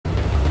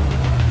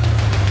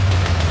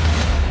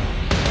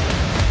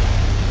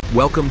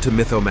Welcome to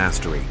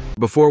Mythomastery.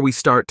 Before we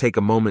start, take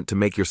a moment to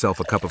make yourself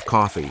a cup of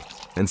coffee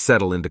and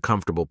settle into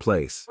comfortable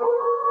place.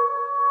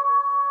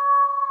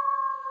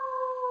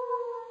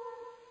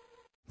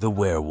 The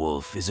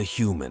werewolf is a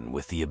human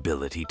with the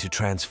ability to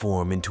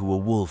transform into a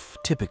wolf,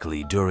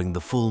 typically during the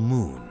full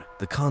moon.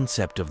 The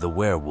concept of the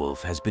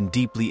werewolf has been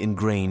deeply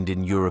ingrained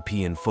in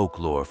European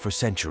folklore for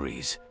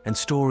centuries, and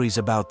stories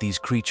about these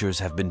creatures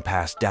have been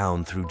passed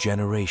down through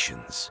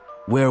generations.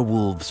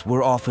 Werewolves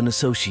were often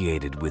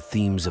associated with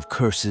themes of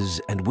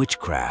curses and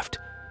witchcraft.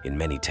 In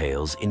many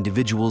tales,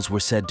 individuals were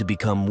said to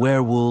become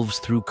werewolves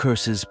through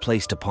curses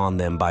placed upon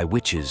them by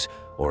witches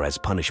or as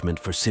punishment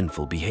for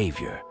sinful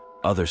behavior.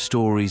 Other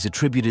stories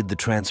attributed the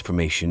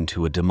transformation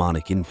to a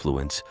demonic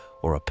influence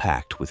or a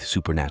pact with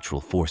supernatural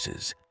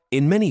forces.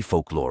 In many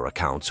folklore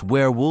accounts,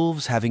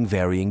 werewolves having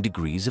varying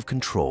degrees of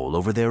control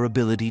over their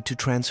ability to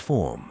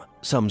transform.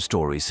 Some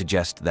stories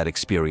suggest that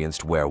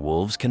experienced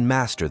werewolves can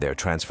master their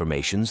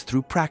transformations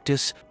through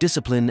practice,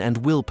 discipline, and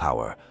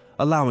willpower,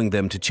 allowing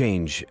them to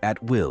change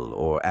at will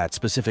or at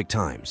specific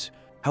times.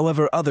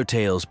 However, other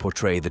tales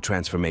portray the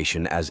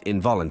transformation as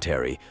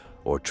involuntary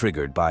or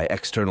triggered by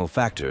external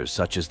factors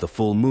such as the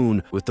full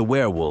moon, with the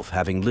werewolf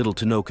having little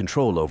to no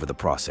control over the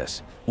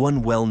process.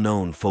 One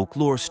well-known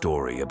folklore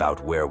story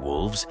about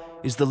werewolves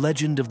is the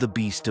legend of the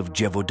Beast of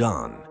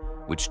Gevaudan,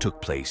 which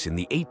took place in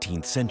the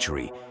 18th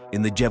century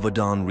in the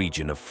Gevaudan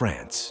region of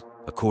France.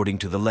 According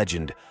to the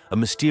legend, a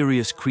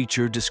mysterious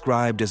creature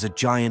described as a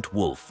giant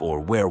wolf or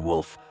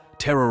werewolf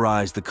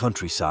terrorized the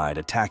countryside,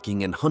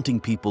 attacking and hunting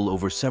people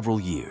over several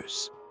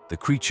years. The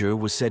creature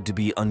was said to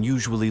be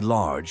unusually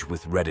large,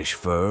 with reddish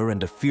fur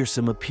and a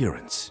fearsome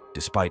appearance.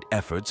 Despite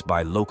efforts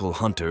by local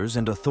hunters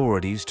and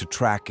authorities to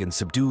track and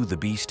subdue the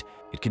beast,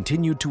 it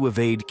continued to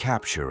evade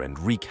capture and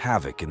wreak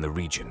havoc in the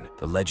region.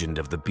 The legend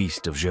of the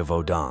Beast of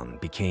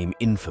Gevaudan became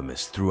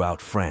infamous throughout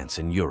France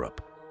and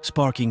Europe,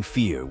 sparking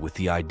fear with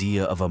the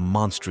idea of a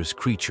monstrous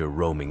creature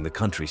roaming the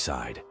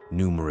countryside.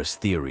 Numerous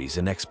theories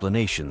and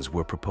explanations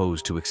were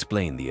proposed to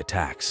explain the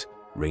attacks,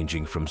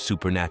 ranging from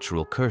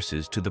supernatural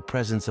curses to the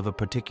presence of a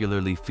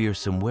particularly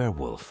fearsome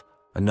werewolf.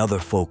 Another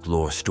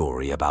folklore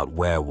story about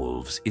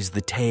werewolves is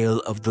the tale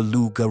of the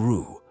Loup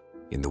Garou.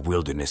 In the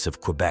wilderness of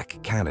Quebec,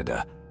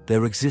 Canada,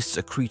 there exists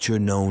a creature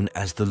known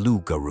as the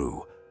Loup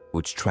Garou,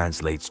 which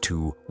translates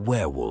to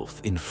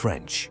werewolf in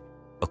French.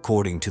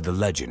 According to the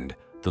legend,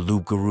 the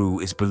Loup Garou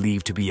is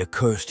believed to be a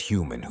cursed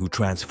human who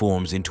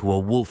transforms into a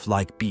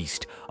wolf-like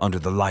beast under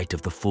the light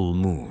of the full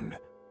moon.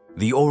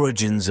 The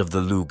origins of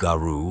the Loup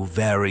Garou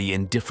vary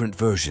in different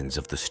versions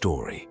of the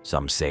story.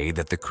 Some say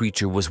that the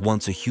creature was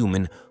once a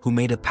human who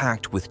made a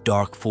pact with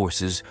dark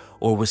forces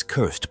or was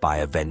cursed by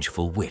a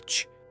vengeful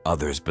witch.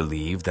 Others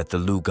believe that the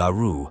Loup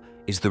Garou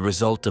is the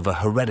result of a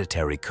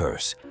hereditary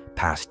curse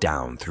passed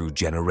down through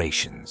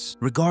generations.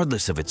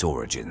 Regardless of its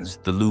origins,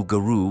 the Loup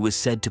Garou is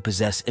said to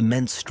possess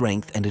immense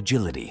strength and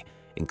agility,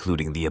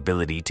 including the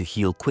ability to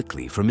heal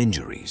quickly from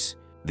injuries.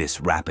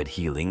 This rapid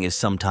healing is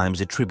sometimes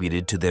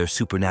attributed to their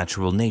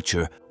supernatural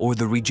nature or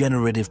the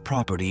regenerative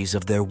properties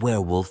of their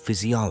werewolf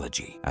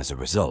physiology. As a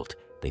result,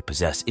 they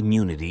possess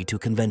immunity to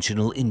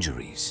conventional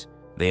injuries.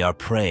 They are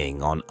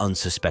preying on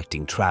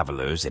unsuspecting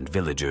travelers and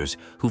villagers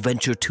who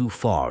venture too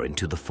far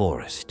into the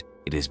forest.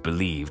 It is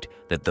believed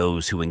that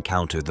those who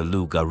encounter the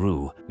Loup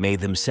Garou may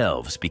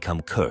themselves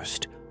become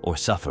cursed or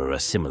suffer a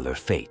similar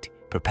fate,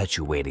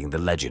 perpetuating the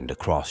legend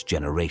across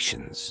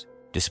generations.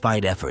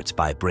 Despite efforts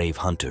by brave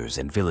hunters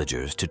and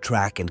villagers to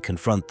track and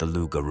confront the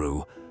Loup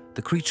Garou,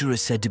 the creature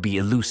is said to be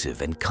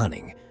elusive and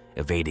cunning,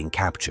 evading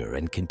capture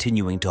and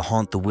continuing to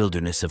haunt the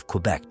wilderness of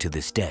Quebec to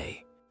this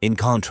day. In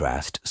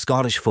contrast,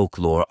 Scottish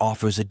folklore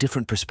offers a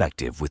different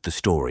perspective with the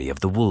story of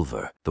the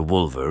Wulver. The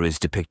Wulver is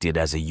depicted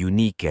as a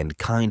unique and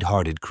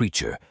kind-hearted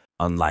creature.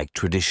 Unlike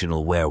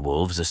traditional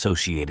werewolves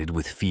associated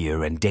with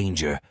fear and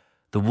danger,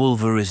 the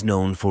Wulver is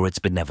known for its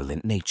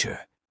benevolent nature.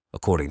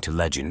 According to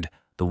legend,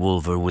 the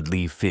Wulver would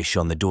leave fish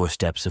on the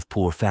doorsteps of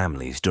poor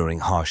families during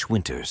harsh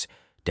winters,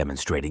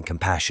 demonstrating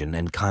compassion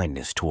and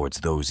kindness towards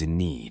those in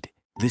need.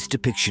 This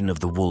depiction of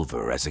the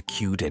Wulver as a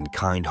cute and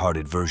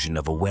kind-hearted version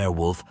of a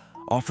werewolf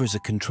offers a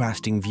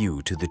contrasting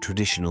view to the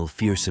traditional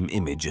fearsome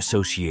image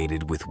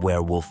associated with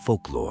werewolf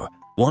folklore.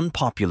 One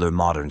popular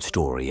modern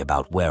story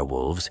about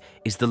werewolves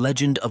is the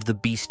legend of the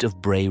Beast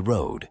of Bray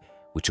Road,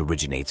 which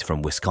originates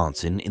from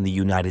Wisconsin in the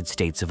United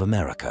States of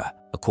America.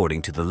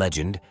 According to the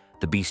legend,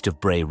 the Beast of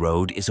Bray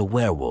Road is a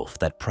werewolf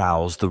that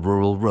prowls the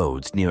rural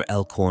roads near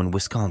Elkhorn,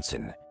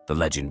 Wisconsin. The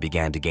legend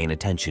began to gain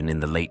attention in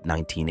the late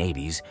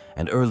 1980s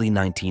and early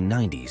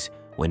 1990s,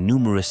 when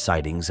numerous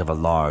sightings of a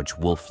large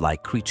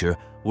wolf-like creature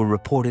were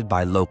reported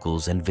by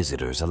locals and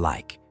visitors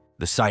alike.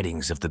 The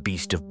sightings of the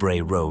Beast of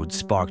Bray Road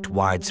sparked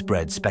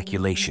widespread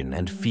speculation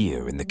and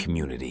fear in the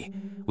community,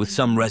 with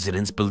some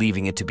residents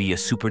believing it to be a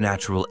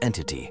supernatural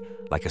entity,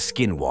 like a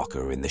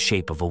skinwalker in the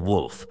shape of a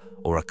wolf,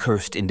 or a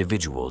cursed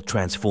individual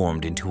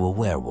transformed into a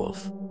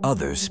werewolf.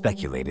 Others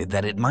speculated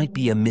that it might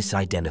be a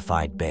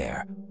misidentified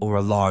bear or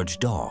a large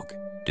dog.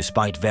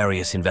 Despite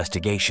various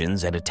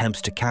investigations and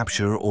attempts to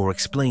capture or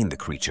explain the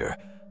creature,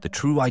 the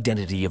true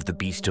identity of the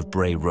Beast of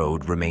Bray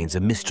Road remains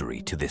a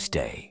mystery to this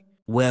day.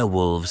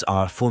 Werewolves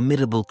are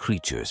formidable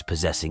creatures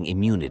possessing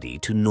immunity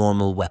to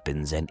normal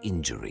weapons and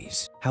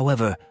injuries.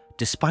 However,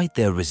 despite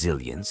their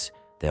resilience,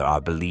 there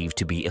are believed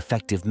to be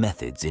effective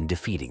methods in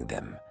defeating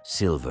them.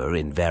 Silver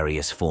in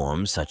various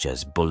forms such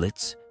as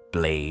bullets,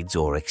 blades,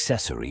 or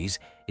accessories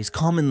is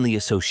commonly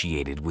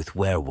associated with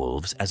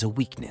werewolves as a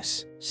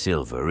weakness.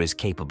 Silver is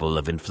capable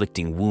of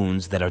inflicting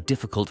wounds that are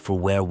difficult for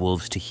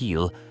werewolves to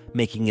heal,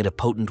 making it a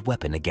potent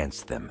weapon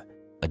against them.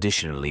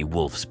 Additionally,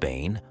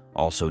 wolfsbane,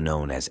 also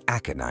known as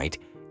aconite,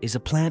 is a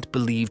plant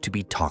believed to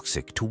be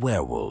toxic to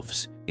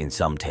werewolves. In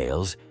some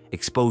tales,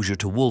 exposure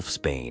to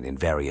wolfsbane in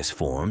various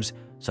forms,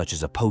 such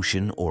as a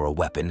potion or a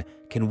weapon,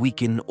 can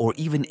weaken or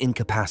even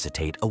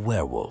incapacitate a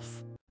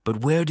werewolf.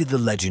 But where did the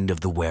legend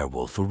of the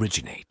werewolf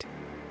originate?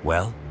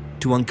 Well,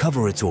 to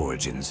uncover its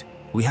origins,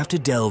 we have to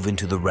delve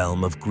into the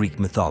realm of Greek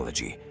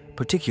mythology,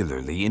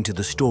 particularly into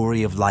the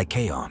story of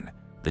Lycaon.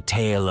 The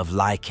tale of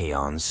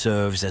Lycaon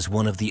serves as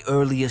one of the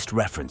earliest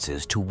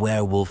references to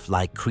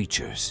werewolf-like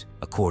creatures.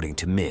 According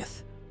to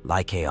myth,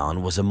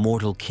 Lycaon was a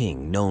mortal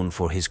king known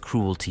for his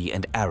cruelty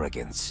and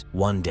arrogance.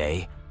 One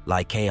day,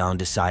 Lycaon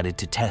decided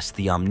to test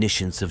the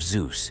omniscience of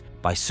Zeus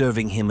by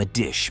serving him a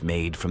dish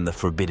made from the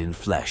forbidden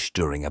flesh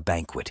during a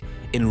banquet.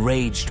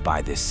 Enraged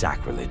by this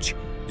sacrilege,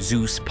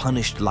 Zeus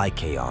punished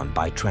Lycaon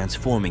by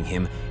transforming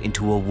him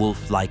into a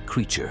wolf-like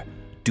creature,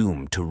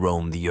 doomed to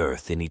roam the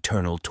earth in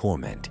eternal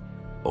torment.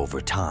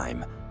 Over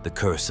time, the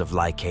curse of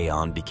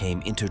Lycaon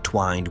became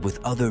intertwined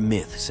with other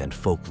myths and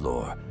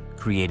folklore,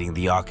 creating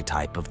the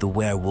archetype of the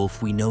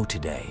werewolf we know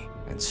today.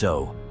 And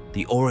so,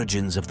 the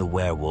origins of the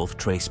werewolf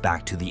trace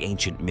back to the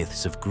ancient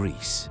myths of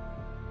Greece.